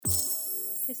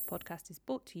This podcast is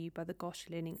brought to you by the Gosh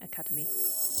Learning Academy.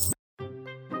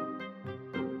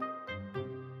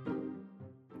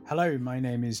 Hello, my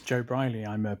name is Joe Briley.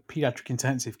 I'm a paediatric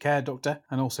intensive care doctor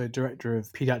and also Director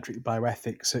of Paediatric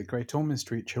Bioethics at Great Ormond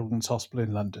Street Children's Hospital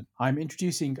in London. I'm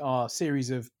introducing our series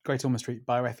of Great Ormond Street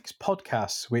Bioethics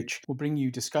podcasts, which will bring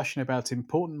you discussion about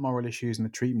important moral issues in the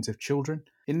treatment of children.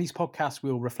 In these podcasts,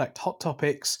 we'll reflect hot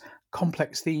topics,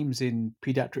 complex themes in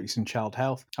paediatrics and child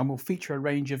health, and we'll feature a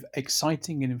range of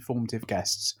exciting and informative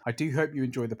guests. I do hope you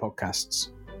enjoy the podcasts.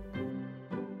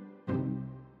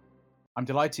 I'm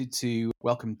delighted to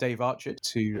welcome Dave Archer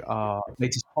to our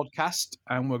latest podcast,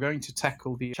 and we're going to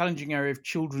tackle the challenging area of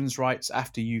children's rights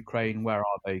after Ukraine. Where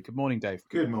are they? Good morning, Dave.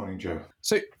 Good morning, Joe.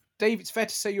 So, Dave, it's fair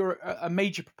to say you're a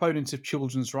major proponent of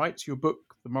children's rights. Your book,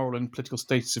 The Moral and Political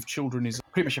Status of Children, is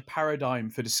pretty much a paradigm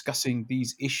for discussing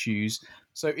these issues.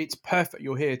 So it's perfect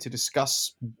you're here to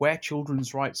discuss where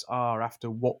children's rights are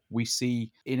after what we see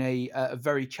in a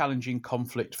very challenging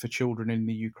conflict for children in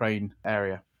the Ukraine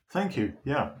area. Thank you.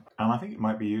 Yeah. And I think it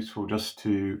might be useful just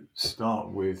to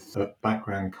start with a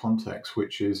background context,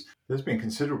 which is there's been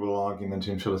considerable argument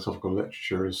in philosophical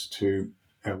literature as to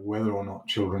whether or not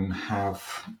children have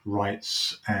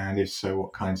rights, and if so,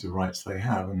 what kinds of rights they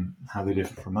have and how they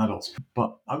differ from adults.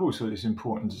 But I've also it's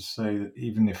important to say that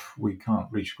even if we can't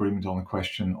reach agreement on the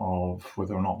question of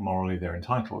whether or not morally they're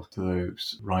entitled to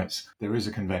those rights, there is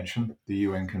a convention, the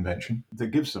UN Convention, that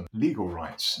gives them legal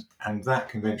rights. And that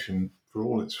convention, for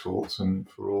all its faults and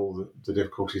for all the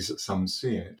difficulties that some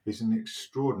see in it, is an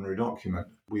extraordinary document.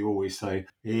 We always say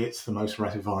it's the most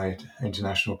ratified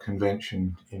international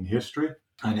convention in history,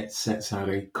 and it sets out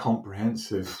a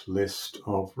comprehensive list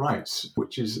of rights,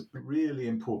 which is a really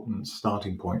important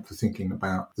starting point for thinking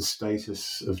about the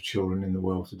status of children in the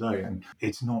world today. And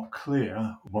it's not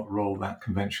clear what role that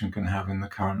convention can have in the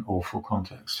current awful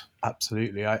context.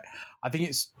 Absolutely. I think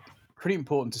it's pretty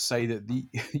important to say that the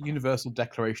Universal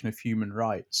Declaration of Human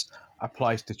Rights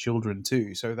applies to children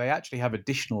too. So they actually have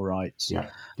additional rights.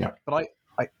 Yeah. But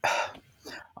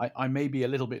I may be a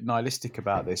little bit nihilistic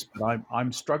about this, but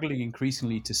I'm struggling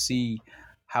increasingly to see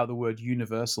how the word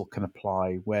universal can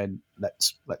apply when,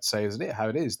 let's say how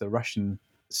it is, the Russian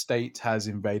state has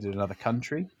invaded another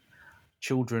country.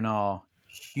 Children are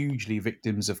hugely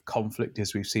victims of conflict,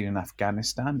 as we've seen in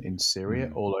Afghanistan, in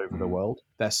Syria, all over the world.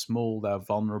 They're small, they're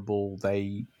vulnerable,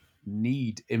 they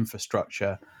need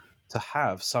infrastructure to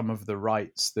have some of the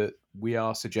rights that we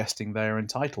are suggesting they are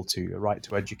entitled to, a right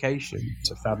to education,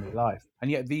 to family life.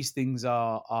 And yet these things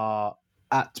are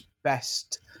at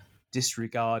best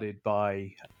disregarded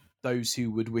by those who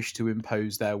would wish to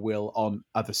impose their will on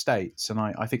other states. And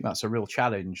I think that's a real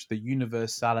challenge, the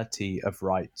universality of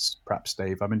rights. Perhaps,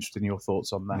 Dave, I'm interested in your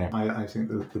thoughts on that. Yeah, I think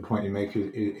that the point you make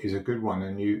is a good one.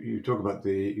 And you talk about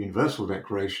the Universal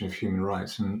Declaration of Human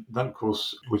Rights, and that, of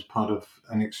course, was part of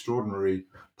an extraordinary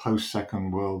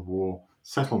post-Second World War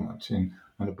settlement and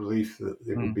a belief that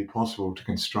it would be possible to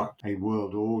construct a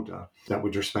world order that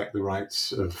would respect the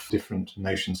rights of different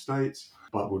nation states,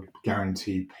 but would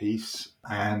guarantee peace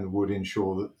and would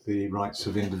ensure that the rights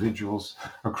of individuals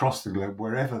across the globe,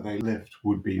 wherever they lived,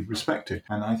 would be respected.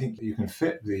 And I think you can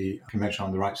fit the Convention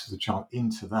on the Rights of the Child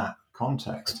into that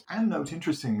context. And note,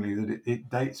 interestingly, that it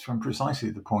dates from precisely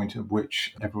the point at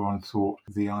which everyone thought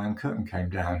the Iron Curtain came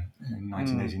down in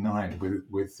 1989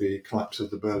 with the collapse of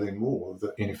the Berlin Wall,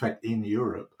 that in effect in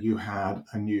Europe you had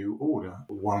a new order,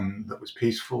 one that was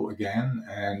peaceful again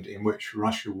and in which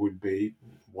Russia would be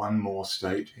one more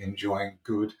state enjoying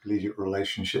good collegiate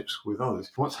relationships with others.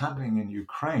 What's happening in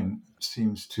Ukraine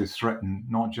seems to threaten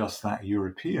not just that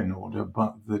European order,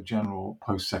 but the general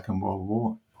post-Second World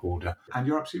War order. And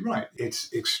you're absolutely right.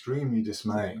 It's extremely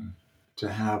dismaying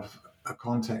to have a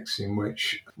context in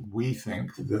which we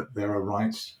think that there are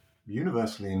rights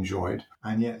universally enjoyed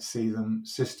and yet see them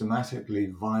systematically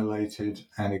violated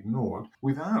and ignored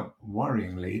without,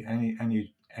 worryingly,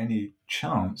 any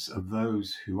chance of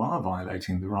those who are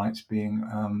violating the rights being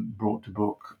brought to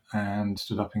book and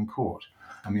stood up in court.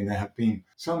 I mean, there have been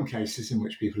some cases in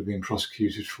which people have been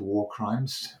prosecuted for war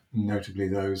crimes, notably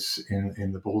those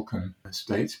in the Balkan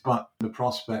states, but the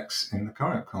prospects in the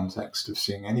current context of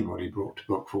seeing anybody brought to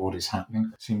book for what is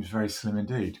happening seems very slim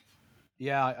indeed.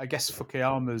 Yeah, I guess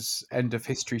Fukuyama's end of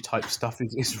history type stuff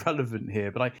is relevant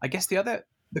here. But I guess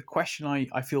the question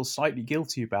I feel slightly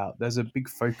guilty about, there's a big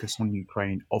focus on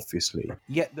Ukraine, obviously.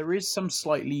 Yet there is some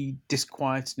slightly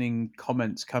disquieting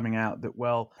comments coming out that,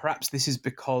 well, perhaps this is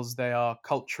because they are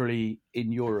culturally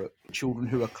in Europe, children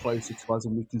who are closer to us,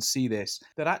 and we can see this,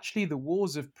 that actually the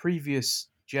wars of previous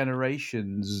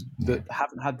generations that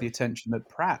haven't had the attention that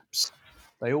perhaps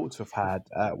they ought to have had.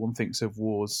 One thinks of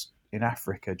wars in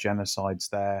Africa, genocides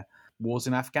there, wars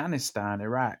in Afghanistan,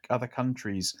 Iraq, other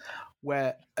countries,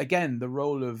 where, again, the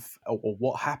role of or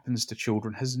what happens to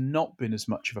children has not been as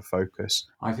much of a focus.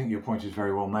 I think your point is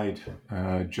very well made,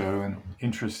 Joe. And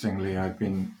interestingly, I've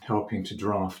been helping to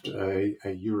draft a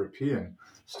European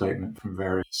statement from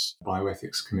various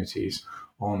bioethics committees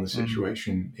on the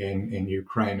situation in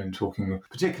Ukraine, and talking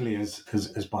particularly as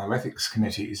bioethics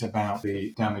committees about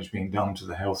the damage being done to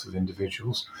the health of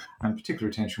individuals, and particular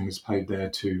attention was paid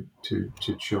there to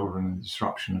children and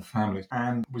disruption of families.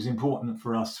 And it was important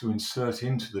for us to insert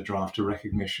into the draft a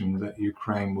recognition that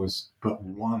Ukraine was but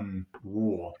one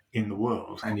war in the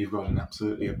world, and you've got an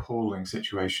absolutely appalling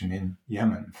situation in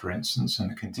Yemen, for instance,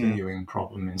 and a continuing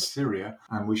problem in Syria.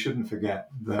 And we shouldn't forget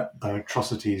that there are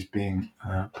atrocities being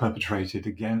perpetrated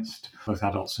against both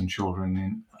adults and children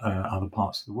in other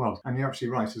parts of the world. And you're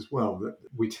absolutely right as well that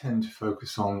we tend to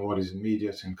focus on what is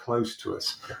immediate and close to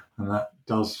us, and that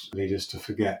does lead us to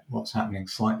forget what's happening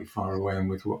slightly far away and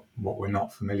with what we're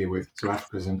not familiar with. So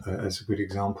Africa is a good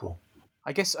example.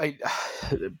 I guess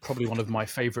probably one of my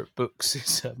favourite books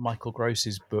is Michael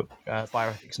Gross's book,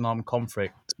 Bioethics and Armed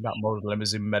Conflict, about moral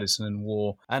dilemmas in medicine and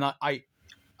war. And I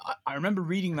remember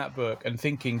reading that book and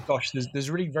thinking, gosh, there's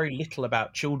really very little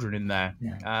about children in there.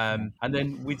 And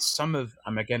then with some of,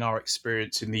 again, our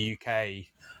experience in the UK,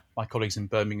 my colleagues in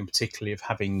Birmingham particularly, of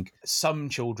having some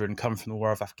children come from the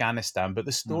war of Afghanistan, but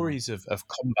the stories of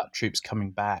combat troops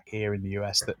coming back here in the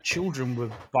US, that children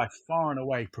were by far and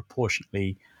away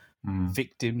proportionately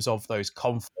victims of those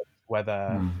conflicts,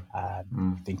 whether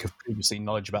think of previously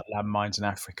knowledge about landmines in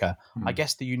Africa. I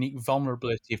guess the unique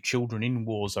vulnerability of children in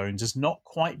war zones has not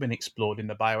quite been explored in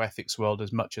the bioethics world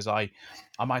as much as I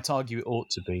might argue it ought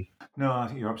to be. No, I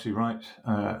think you're absolutely right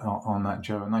on that,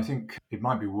 Joe. And I think it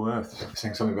might be worth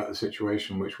saying something about the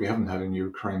situation which we haven't had in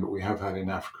Ukraine, but we have had in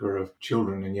Africa, of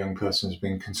children and young persons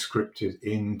being conscripted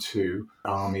into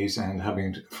armies and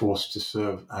having forced to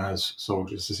serve as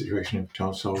soldiers. The situation of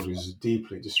child soldiers is a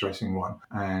deeply distressing one,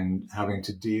 and having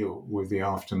to deal with the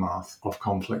aftermath of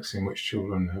conflicts in which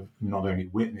children have not only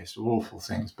witnessed awful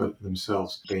things, but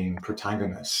themselves been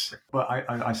protagonists. But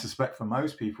I suspect for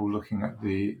most people looking at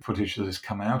the footage that has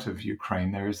come out of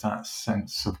Ukraine, there is that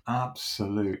sense of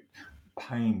absolute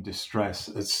pain, distress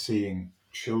at seeing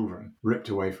children ripped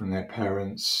away from their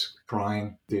parents,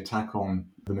 crying. The attack on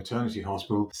the maternity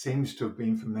hospital seems to have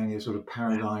been for many a sort of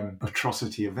paradigm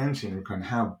atrocity event in Ukraine.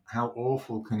 How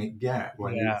awful can it get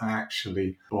when you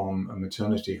actually bomb a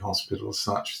maternity hospital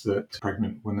such that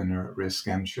pregnant women are at risk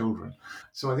and children?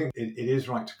 So I think it is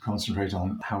right to concentrate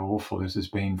on how awful it has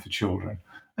been for children.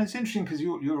 And it's interesting because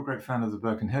you're a great fan of the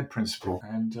Birkenhead principle,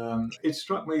 and it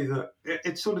struck me that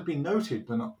it's sort of been noted,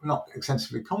 but not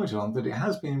extensively commented on, that it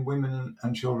has been women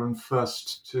and children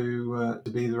first to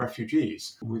be the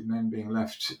refugees, with men being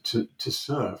left to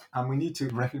serve. And we need to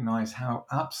recognise how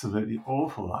absolutely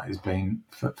awful that has been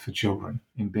for children,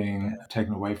 in being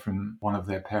taken away from one of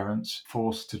their parents,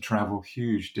 forced to travel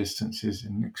huge distances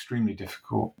in extremely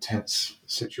difficult, tense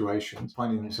situations,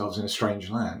 finding themselves in a strange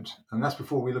land. And that's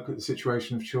before we look at the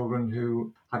situation of children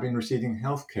who have been receiving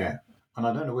healthcare. And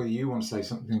I don't know whether you want to say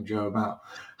something, Joe, about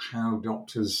how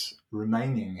doctors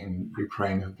remaining in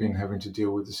Ukraine have been having to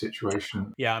deal with the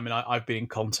situation. Yeah, I've been in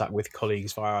contact with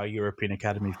colleagues via our European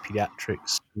Academy of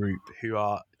Pediatrics group who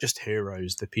are just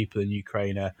heroes. The people in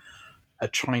Ukraine are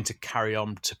trying to carry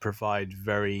on to provide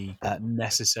very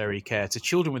necessary care to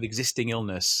children with existing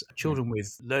illness, children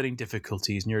with learning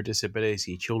difficulties,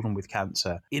 neurodisability, children with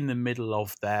cancer, in the middle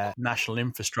of their national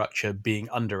infrastructure being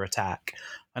under attack.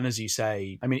 And as you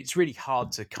say, it's really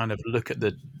hard to kind of look at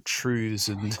the truths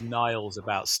and denials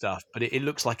about stuff, but it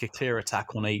looks like a clear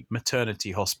attack on a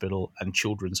maternity hospital and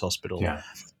children's hospital. Yeah.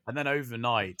 And then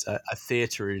overnight, a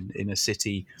theatre in a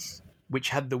city which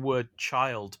had the word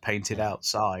child painted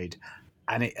outside,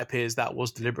 and it appears that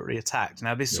was deliberately attacked.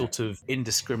 Now, this sort of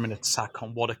indiscriminate attack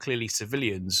on what are clearly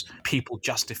civilians, people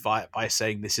justify it by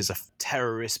saying this is a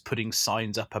terrorist putting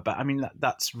signs up about.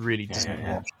 That's really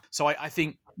disappointing. So I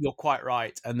think you're quite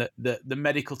right, and that the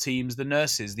medical teams, the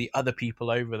nurses, the other people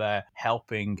over there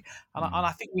helping, and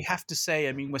I think we have to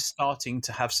say, we're starting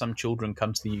to have some children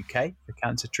come to the UK for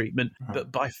cancer treatment,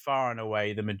 but by far and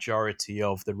away the majority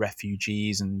of the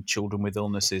refugees and children with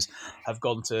illnesses have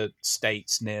gone to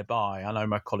states nearby. I know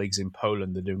my colleagues in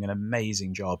Poland are doing an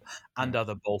amazing job, and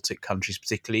other Baltic countries,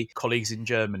 particularly colleagues in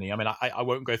Germany. I mean, I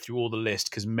won't go through all the list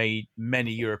because many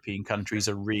European countries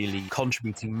are really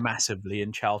contributing massively,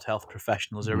 and child health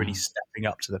professionals are really stepping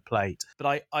up to the plate.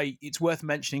 But it's worth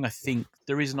mentioning, I think,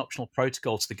 there is an optional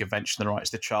protocol to the Convention on the Rights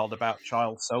of the Child about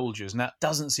child soldiers, and that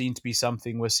doesn't seem to be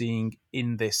something we're seeing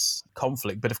in this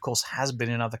conflict, but of course has been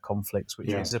in other conflicts, which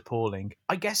is appalling.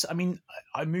 I guess, I mean,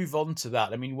 I move on to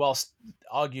that. I mean, whilst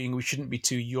arguing we shouldn't be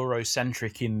too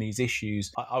Eurocentric in these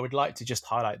issues, I would like to just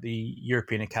highlight the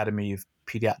European Academy of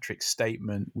Pediatrics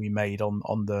statement we made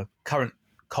on the current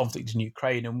conflict in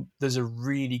Ukraine. And there's a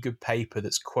really good paper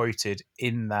that's quoted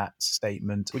in that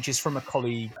statement, which is from a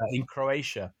colleague in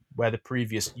Croatia, where the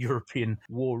previous European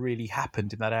war really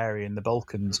happened in that area in the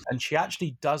Balkans. And she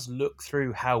actually does look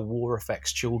through how war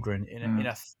affects children in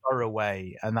a thorough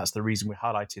way. And that's the reason we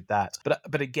highlighted that.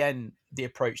 But again, the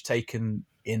approach taken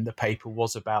in the paper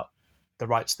was about the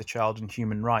rights of the child and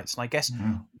human rights. And I guess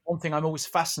one thing I'm always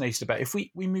fascinated about, if we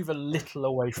move a little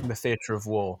away from the theatre of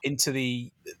war into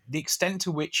the extent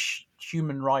to which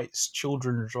human rights,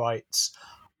 children's rights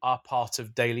are part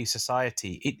of daily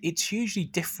society, it's hugely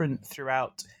different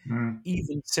throughout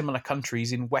even similar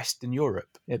countries in Western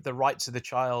Europe. The rights of the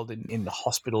child in the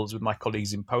hospitals with my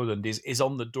colleagues in Poland is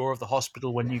on the door of the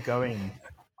hospital when you go in.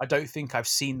 I don't think I've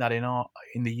seen that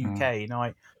in the UK. Now,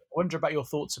 I wonder about your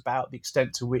thoughts about the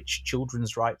extent to which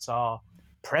children's rights are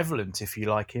prevalent, if you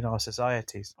like, in our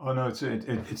societies. Oh no, it's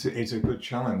a good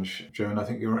challenge, Joe, and I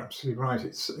think you're absolutely right.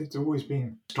 It's always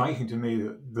been striking to me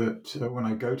that when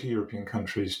I go to European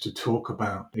countries to talk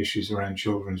about issues around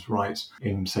children's rights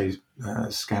in, say,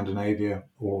 Scandinavia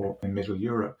or in Middle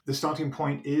Europe, the starting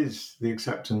point is the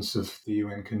acceptance of the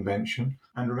UN Convention.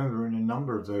 And remember, in a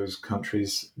number of those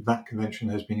countries, that convention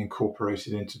has been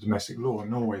incorporated into domestic law.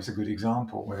 Norway is a good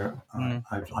example where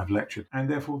I've lectured. And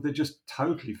therefore, they're just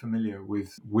totally familiar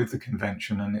with the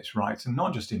convention and its rights. And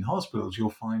not just in hospitals, you'll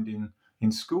find in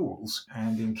schools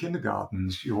and in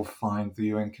kindergartens, you'll find the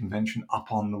UN Convention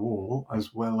up on the wall,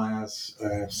 as well as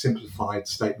simplified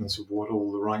statements of what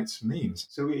all the rights means.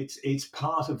 So it's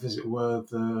part of, as it were,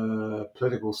 the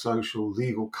political, social,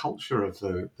 legal culture of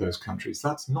those countries.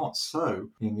 That's not so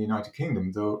in the United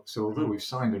Kingdom, though. So although we've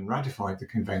signed and ratified the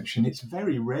convention, it's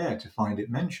very rare to find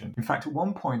it mentioned. In fact, at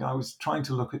one point, I was trying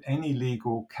to look at any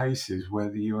legal cases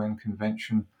where the UN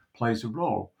Convention plays a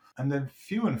role, and they're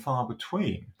few and far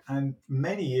between. And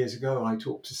many years ago, I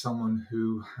talked to someone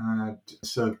who had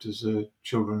served as a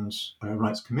children's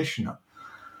rights commissioner,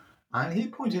 and he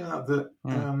pointed out that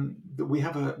that we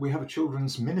have a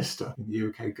children's minister in the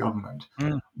UK government,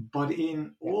 but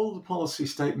in all the policy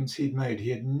statements he'd made, he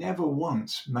had never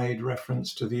once made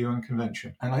reference to the UN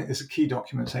Convention. And there's a key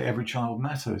document, say, Every Child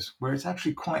Matters, where it's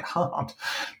actually quite hard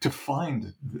to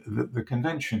find the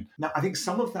convention. Now, I think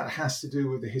some of that has to do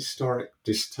with the historic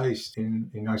distaste in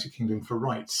the United Kingdom for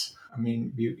rights. I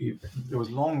mean, there was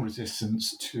long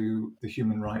resistance to the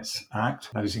Human Rights Act,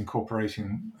 that is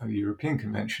incorporating the European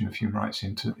Convention of Human Rights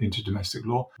into domestic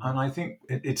law. And I think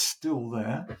it's still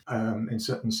there in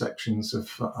certain sections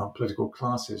of our political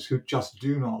classes who just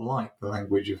do not like the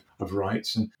language of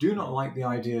rights and do not like the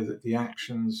idea that the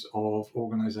actions of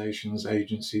organizations,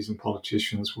 agencies, and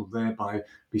politicians will thereby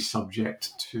be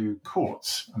subject to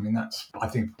courts. I mean, that's, I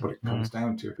think, what it comes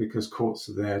down to, because courts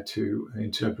are there to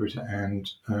interpret and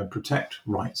protect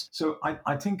rights. So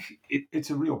I think it's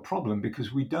a real problem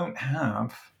because we don't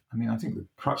have, I mean, I think the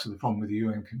crux of the problem with the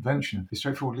UN Convention is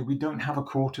straightforwardly we don't have a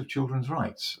court of children's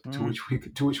rights to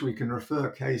which we can refer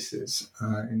cases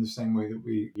in the same way that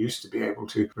we used to be able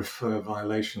to refer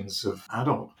violations of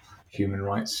adult human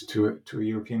rights to a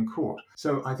European court.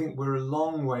 So I think we're a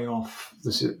long way off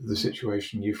the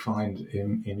situation you find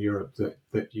in Europe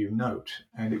that you note.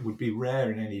 And it would be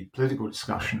rare in any political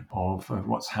discussion of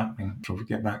what's happening. If we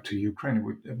get back to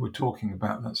Ukraine, we're talking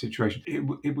about that situation.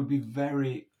 It would be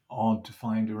very odd to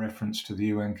find a reference to the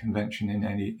UN Convention in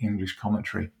any English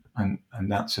commentary. And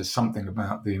that says something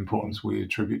about the importance we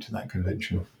attribute to that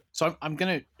convention. So I'm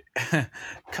going to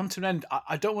come to an end.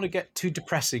 I don't want to get too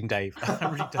depressing, Dave. I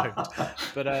really don't.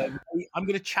 But I'm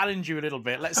going to challenge you a little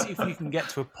bit. Let's see if you can get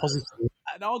to a positive.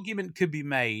 An argument could be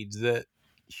made that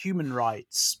human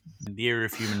rights, the era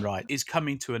of human rights, is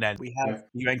coming to an end. We have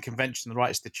the UN Convention on the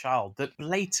Rights of the Child that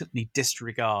blatantly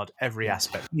disregard every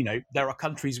aspect. You know, there are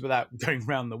countries without going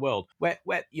around the world where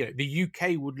you know, the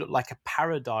UK would look like a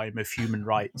paradigm of human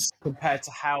rights compared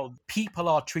to how people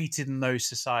are treated in those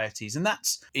societies. And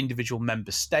that's individual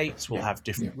member states will have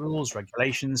different rules,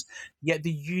 regulations, yet the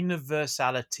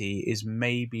universality is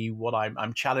maybe what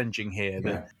I'm challenging here.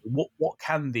 That what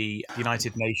can the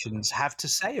United Nations have to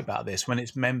say about this when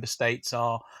its member states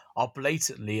are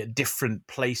blatantly at different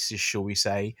places, shall we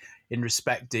say, in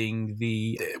respecting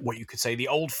what you could say, the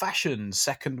old-fashioned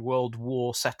Second World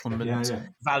War settlement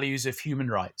values of human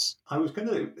rights. I was going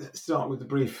to start with the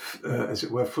brief, as it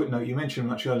were, footnote. You mentioned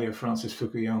much earlier Francis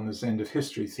Fukuyama's End of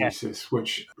History thesis,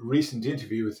 which a recent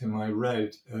interview with him I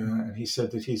read, and he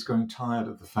said that he's growing tired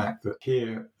of the fact that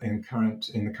here in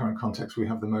the current context we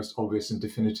have the most obvious and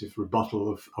definitive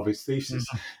rebuttal of his thesis.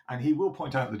 And he will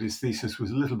point out that his thesis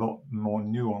was a little bit more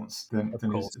nuanced than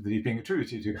he's being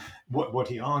attributed to. What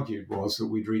he argued was that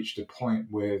we'd reached a point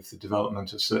with the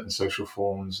development of certain social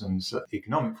forms and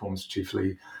economic forms,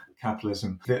 chiefly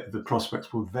capitalism, the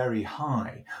prospects were very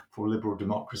high for liberal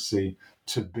democracy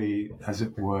to be, as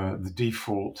it were, the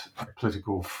default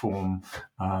political form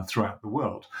throughout the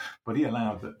world. But he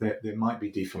allowed that there might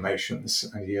be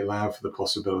deformations, and he allowed for the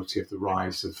possibility of the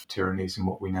rise of tyrannies and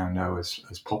what we now know as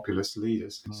populist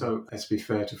leaders. So let's be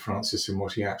fair to Francis in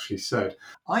what he actually said.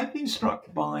 I've been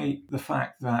struck by the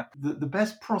fact that the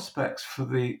best prospects for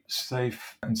the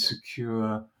safe and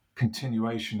secure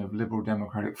continuation of liberal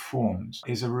democratic forms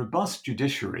is a robust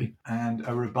judiciary and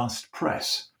a robust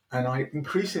press. And I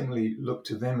increasingly look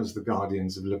to them as the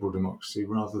guardians of liberal democracy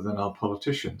rather than our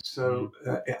politicians. So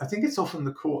I think it's often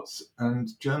the courts and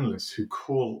journalists who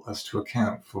call us to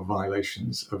account for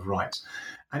violations of rights.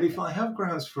 And if I have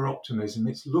grounds for optimism,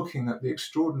 it's looking at the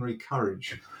extraordinary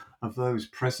courage of those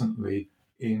presently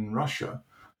in Russia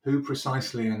who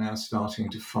precisely are now starting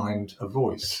to find a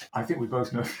voice. I think we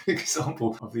both know the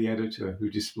example of the editor who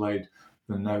displayed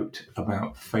the note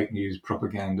about fake news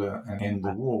propaganda and end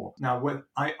the war. Now,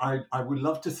 I would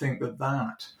love to think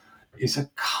that is a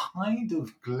kind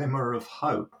of glimmer of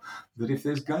hope that if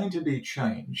there's going to be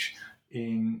change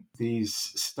in these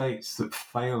states that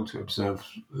fail to observe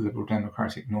liberal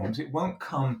democratic norms, it won't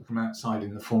come from outside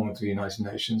in the form of the United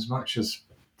Nations, much as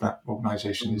that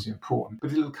organisation is important,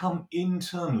 but it'll come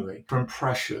internally from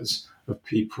pressures of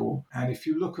people. And if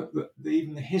you look at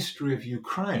even the history of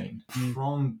Ukraine,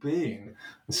 from being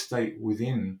a state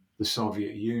within the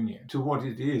Soviet Union to what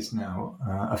it is now,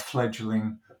 a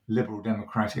fledgling liberal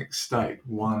democratic state,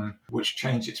 one which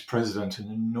changed its president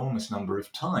an enormous number of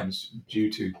times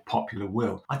due to popular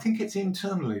will. I think it's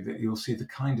internally that you'll see the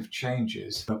kind of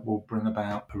changes that will bring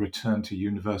about a return to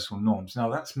universal norms. Now,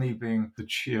 that's me being the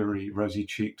cheery,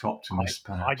 rosy-cheeked optimist,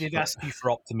 perhaps. I did ask you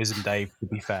for optimism, Dave, to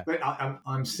be fair. But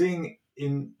I'm seeing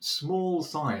in small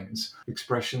signs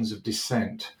expressions of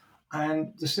dissent.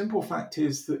 And the simple fact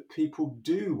is that people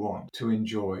do want to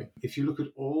enjoy. If you look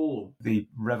at all the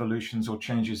revolutions or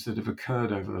changes that have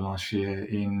occurred over the last year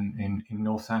in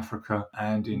North Africa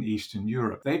and in Eastern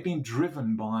Europe, they've been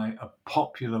driven by a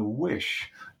popular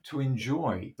wish to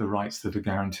enjoy the rights that are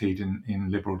guaranteed in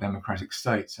liberal democratic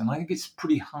states. And I think it's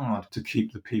pretty hard to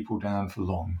keep the people down for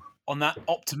long. On that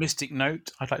optimistic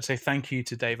note, I'd like to say thank you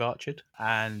to Dave Archard,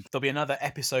 and there'll be another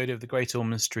episode of the Great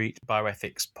Ormond Street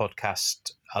Bioethics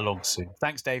podcast along soon.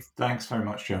 Thanks, Dave. Thanks very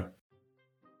much, Joe.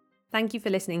 Thank you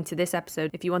for listening to this episode.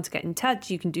 If you want to get in touch,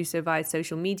 you can do so via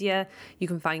social media. You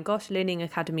can find Gosh Learning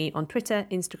Academy on Twitter,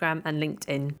 Instagram and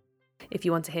LinkedIn. If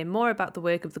you want to hear more about the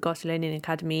work of the Gosh Learning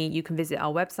Academy, you can visit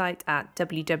our website at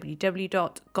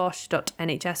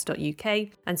www.gosh.nhs.uk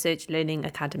and search Learning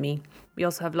Academy. We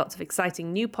also have lots of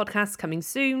exciting new podcasts coming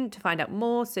soon. To find out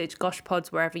more, search Gosh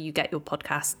Pods wherever you get your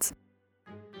podcasts.